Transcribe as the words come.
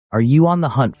Are you on the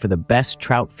hunt for the best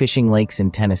trout fishing lakes in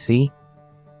Tennessee?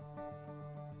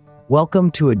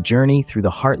 Welcome to a journey through the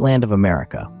heartland of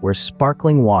America, where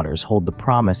sparkling waters hold the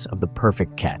promise of the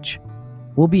perfect catch.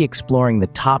 We'll be exploring the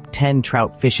top 10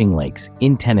 trout fishing lakes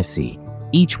in Tennessee,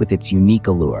 each with its unique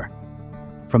allure.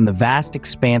 From the vast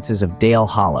expanses of Dale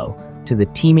Hollow to the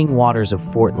teeming waters of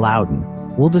Fort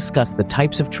Loudon, we'll discuss the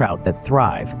types of trout that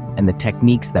thrive and the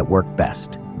techniques that work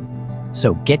best.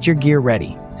 So get your gear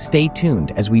ready, stay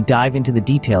tuned as we dive into the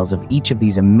details of each of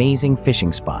these amazing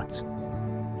fishing spots.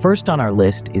 First on our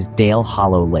list is Dale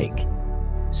Hollow Lake.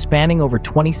 Spanning over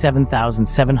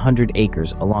 27,700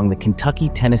 acres along the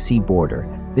Kentucky-Tennessee border,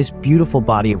 this beautiful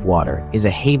body of water is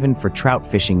a haven for trout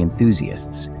fishing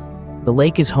enthusiasts. The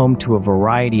lake is home to a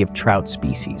variety of trout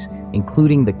species,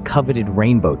 including the coveted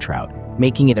rainbow trout,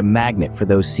 making it a magnet for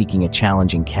those seeking a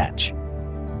challenging catch.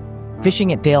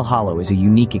 Fishing at Dale Hollow is a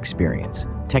unique experience.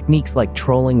 Techniques like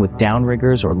trolling with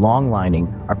downriggers or long lining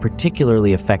are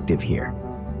particularly effective here.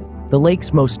 The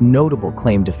lake's most notable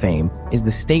claim to fame is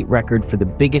the state record for the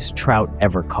biggest trout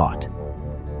ever caught.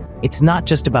 It's not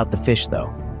just about the fish,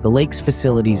 though. The lake's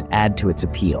facilities add to its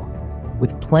appeal.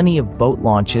 With plenty of boat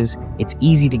launches, it's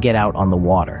easy to get out on the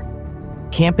water.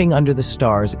 Camping under the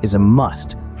stars is a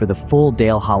must for the full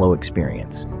Dale Hollow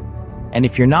experience. And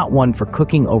if you're not one for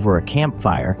cooking over a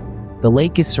campfire, the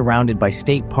lake is surrounded by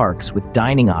state parks with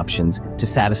dining options to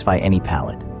satisfy any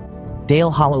palate. Dale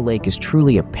Hollow Lake is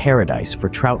truly a paradise for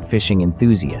trout fishing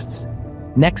enthusiasts.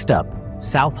 Next up,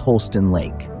 South Holston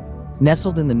Lake.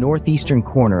 Nestled in the northeastern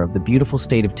corner of the beautiful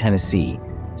state of Tennessee,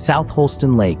 South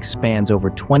Holston Lake spans over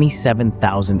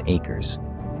 27,000 acres.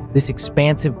 This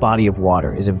expansive body of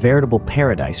water is a veritable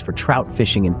paradise for trout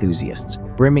fishing enthusiasts,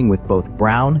 brimming with both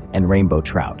brown and rainbow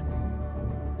trout.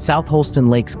 South Holston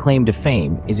Lake's claim to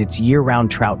fame is its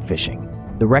year-round trout fishing.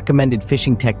 The recommended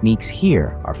fishing techniques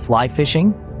here are fly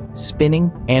fishing,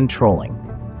 spinning, and trolling.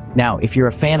 Now, if you're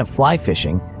a fan of fly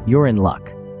fishing, you're in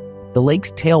luck. The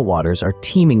lake's tailwaters are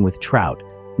teeming with trout,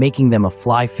 making them a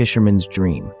fly fisherman's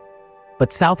dream.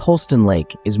 But South Holston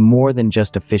Lake is more than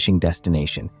just a fishing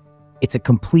destination. It's a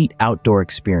complete outdoor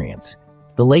experience.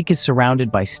 The lake is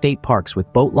surrounded by state parks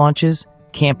with boat launches,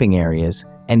 camping areas,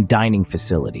 and dining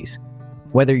facilities.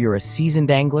 Whether you're a seasoned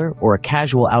angler or a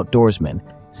casual outdoorsman,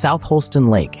 South Holston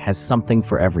Lake has something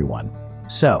for everyone.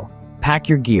 So, pack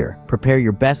your gear, prepare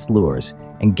your best lures,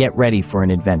 and get ready for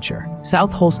an adventure.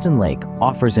 South Holston Lake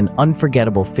offers an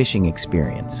unforgettable fishing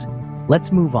experience.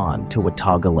 Let's move on to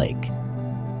Watauga Lake.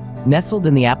 Nestled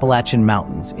in the Appalachian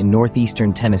Mountains in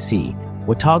northeastern Tennessee,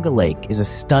 Watauga Lake is a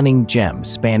stunning gem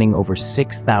spanning over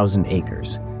 6,000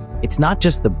 acres. It's not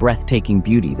just the breathtaking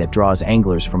beauty that draws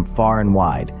anglers from far and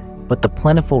wide, but the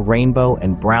plentiful rainbow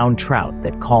and brown trout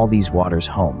that call these waters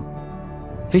home.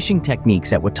 Fishing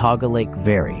techniques at Watauga Lake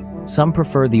vary. Some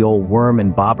prefer the old worm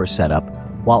and bobber setup,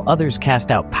 while others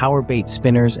cast out power bait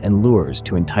spinners and lures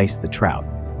to entice the trout.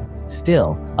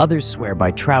 Still, others swear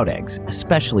by trout eggs,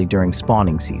 especially during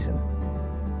spawning season.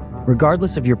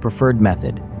 Regardless of your preferred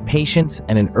method, patience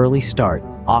and an early start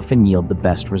often yield the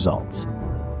best results.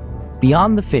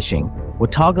 Beyond the fishing,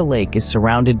 Watauga Lake is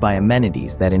surrounded by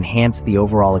amenities that enhance the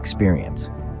overall experience.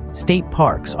 State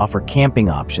parks offer camping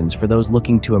options for those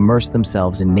looking to immerse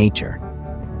themselves in nature.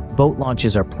 Boat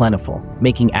launches are plentiful,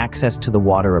 making access to the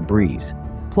water a breeze.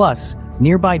 Plus,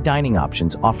 nearby dining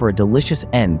options offer a delicious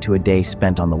end to a day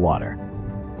spent on the water.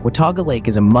 Watauga Lake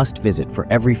is a must-visit for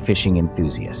every fishing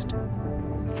enthusiast.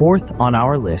 Fourth on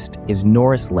our list is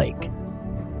Norris Lake.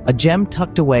 A gem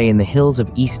tucked away in the hills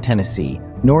of East Tennessee,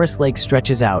 Norris Lake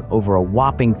stretches out over a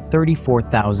whopping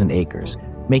 34,000 acres,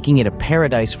 making it a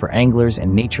paradise for anglers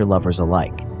and nature lovers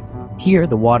alike. Here,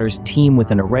 the waters teem with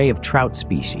an array of trout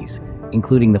species,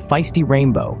 including the feisty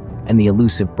rainbow and the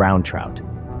elusive brown trout.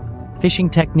 Fishing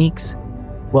techniques?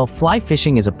 Well, fly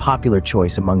fishing is a popular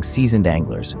choice among seasoned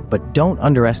anglers, but don't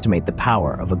underestimate the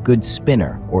power of a good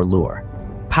spinner or lure.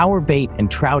 Power bait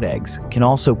and trout eggs can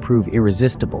also prove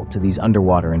irresistible to these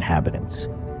underwater inhabitants.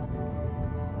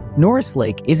 Norris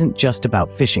Lake isn't just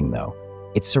about fishing, though.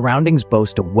 Its surroundings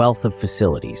boast a wealth of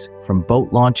facilities, from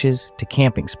boat launches to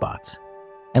camping spots.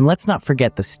 And let's not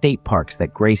forget the state parks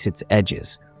that grace its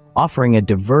edges, offering a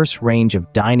diverse range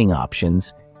of dining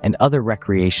options and other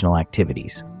recreational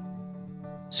activities.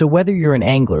 So whether you're an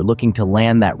angler looking to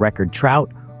land that record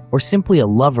trout or simply a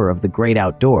lover of the great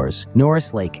outdoors,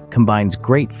 Norris Lake combines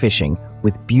great fishing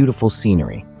with beautiful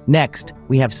scenery. Next,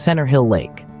 we have Center Hill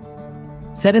Lake.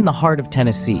 Set in the heart of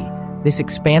Tennessee, this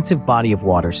expansive body of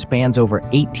water spans over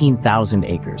 18,000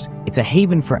 acres. It's a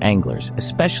haven for anglers,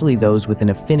 especially those with an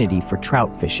affinity for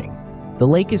trout fishing. The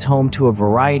lake is home to a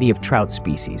variety of trout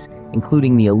species,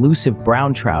 including the elusive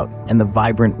brown trout and the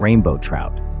vibrant rainbow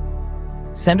trout.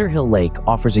 Center Hill Lake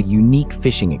offers a unique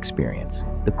fishing experience.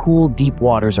 The cool, deep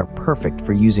waters are perfect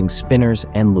for using spinners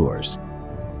and lures.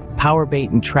 Power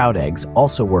bait and trout eggs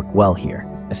also work well here,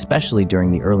 especially during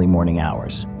the early morning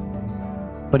hours.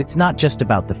 But it's not just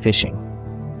about the fishing.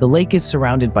 The lake is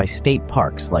surrounded by state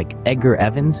parks like Edgar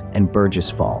Evans and Burgess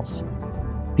Falls.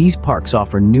 These parks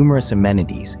offer numerous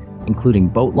amenities, including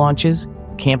boat launches,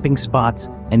 camping spots,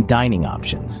 and dining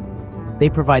options. They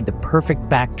provide the perfect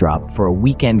backdrop for a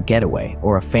weekend getaway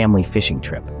or a family fishing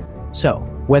trip. So,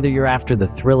 whether you're after the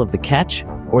thrill of the catch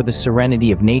or the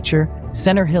serenity of nature,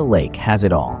 Center Hill Lake has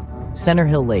it all. Center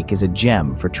Hill Lake is a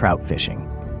gem for trout fishing.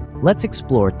 Let's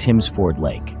explore Timms Ford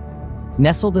Lake.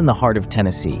 Nestled in the heart of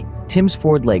Tennessee, Timms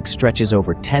Ford Lake stretches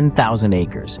over 10,000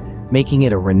 acres, making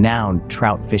it a renowned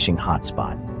trout fishing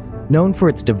hotspot. Known for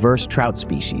its diverse trout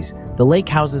species, the lake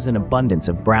houses an abundance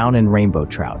of brown and rainbow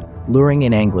trout, luring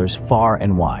in anglers far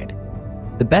and wide.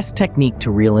 The best technique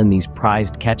to reel in these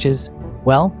prized catches?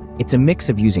 Well, it's a mix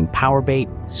of using power bait,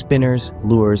 spinners,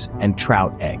 lures, and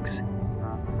trout eggs.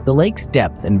 The lake's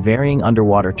depth and varying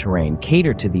underwater terrain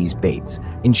cater to these baits,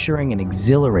 ensuring an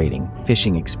exhilarating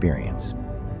fishing experience.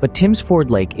 But Timms Ford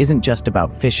Lake isn't just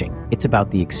about fishing, it's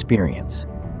about the experience.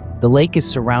 The lake is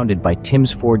surrounded by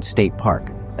Timms Ford State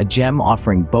Park, a gem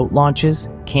offering boat launches,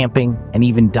 camping, and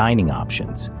even dining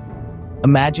options.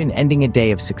 Imagine ending a day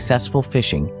of successful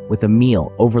fishing with a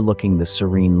meal overlooking the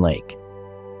serene lake.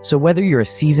 So whether you're a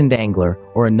seasoned angler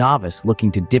or a novice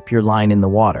looking to dip your line in the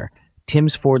water,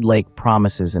 Timms Ford Lake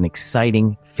promises an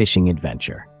exciting fishing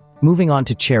adventure. Moving on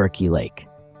to Cherokee Lake.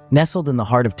 Nestled in the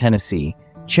heart of Tennessee,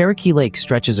 Cherokee Lake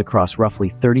stretches across roughly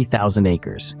 30,000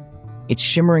 acres. Its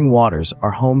shimmering waters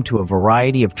are home to a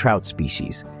variety of trout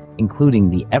species, including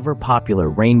the ever-popular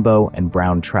rainbow and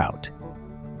brown trout.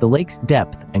 The lake's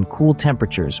depth and cool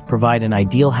temperatures provide an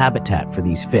ideal habitat for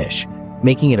these fish,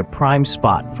 making it a prime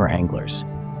spot for anglers.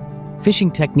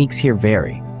 Fishing techniques here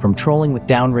vary, from trolling with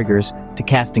downriggers to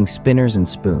casting spinners and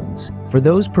spoons. For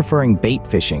those preferring bait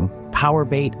fishing, power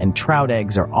bait and trout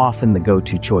eggs are often the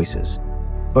go-to choices.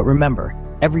 But remember,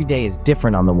 every day is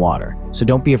different on the water, so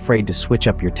don't be afraid to switch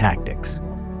up your tactics.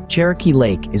 Cherokee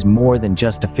Lake is more than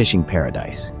just a fishing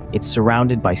paradise. It's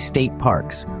surrounded by state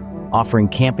parks, offering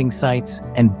camping sites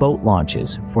and boat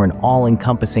launches for an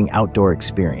all-encompassing outdoor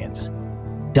experience.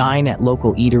 Dine at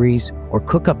local eateries or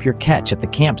cook up your catch at the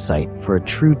campsite for a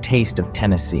true taste of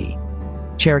Tennessee.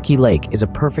 Cherokee Lake is a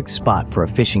perfect spot for a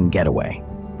fishing getaway.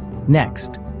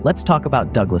 Next, let's talk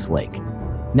about Douglas Lake.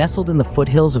 Nestled in the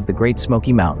foothills of the Great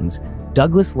Smoky Mountains,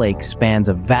 Douglas Lake spans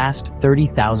a vast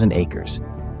 30,000 acres.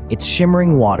 Its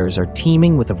shimmering waters are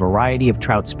teeming with a variety of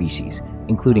trout species,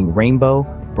 including rainbow,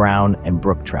 brown, and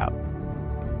brook trout.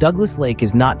 Douglas Lake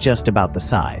is not just about the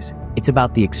size, it's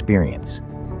about the experience.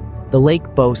 The lake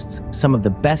boasts some of the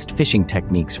best fishing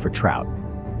techniques for trout.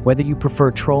 Whether you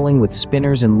prefer trolling with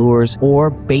spinners and lures or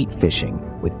bait fishing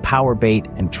with power bait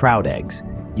and trout eggs,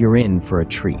 you're in for a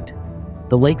treat.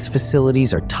 The lake's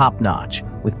facilities are top-notch,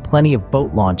 with plenty of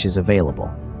boat launches available.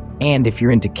 And if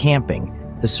you're into camping,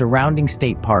 the surrounding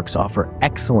state parks offer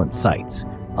excellent sights,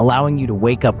 allowing you to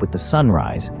wake up with the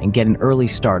sunrise and get an early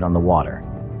start on the water.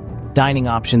 Dining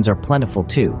options are plentiful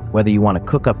too, whether you want to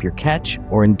cook up your catch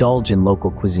or indulge in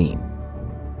local cuisine.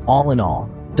 All in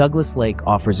all, Douglas Lake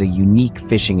offers a unique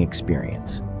fishing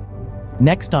experience.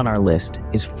 Next on our list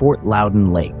is Fort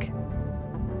Loudon Lake.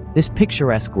 This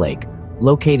picturesque lake,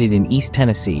 located in East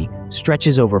Tennessee,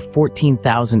 stretches over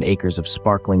 14,000 acres of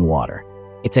sparkling water.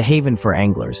 It's a haven for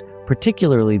anglers,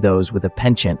 particularly those with a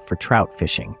penchant for trout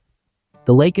fishing.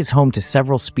 The lake is home to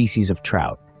several species of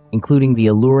trout, including the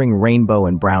alluring rainbow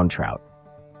and brown trout.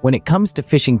 When it comes to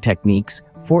fishing techniques,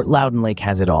 Fort Loudon Lake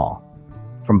has it all.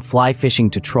 From fly fishing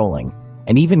to trolling,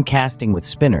 and even casting with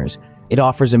spinners, it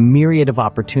offers a myriad of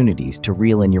opportunities to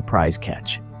reel in your prize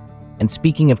catch. And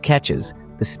speaking of catches,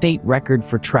 the state record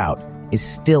for trout is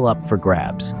still up for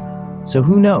grabs. So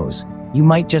who knows, you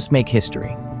might just make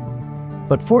history.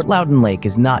 But Fort Loudon Lake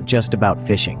is not just about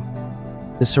fishing.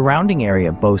 The surrounding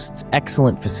area boasts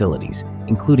excellent facilities,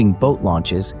 including boat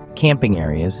launches, camping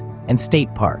areas, and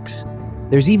state parks.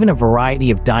 There's even a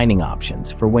variety of dining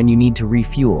options for when you need to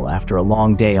refuel after a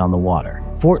long day on the water.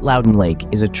 Fort Loudon Lake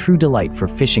is a true delight for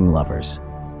fishing lovers.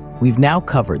 We've now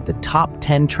covered the top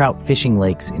 10 trout fishing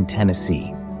lakes in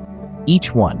Tennessee.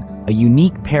 Each one a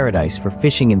unique paradise for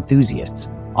fishing enthusiasts,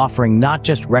 offering not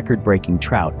just record-breaking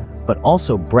trout, but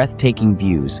also breathtaking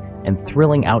views and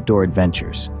thrilling outdoor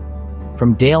adventures.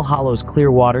 From Dale Hollow's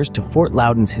clear waters to Fort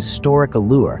Loudon's historic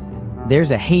allure,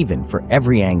 there's a haven for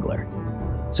every angler.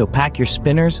 So pack your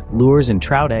spinners, lures, and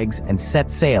trout eggs and set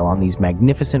sail on these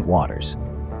magnificent waters.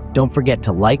 Don't forget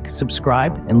to like,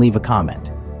 subscribe, and leave a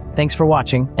comment. Thanks for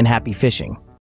watching, and happy fishing!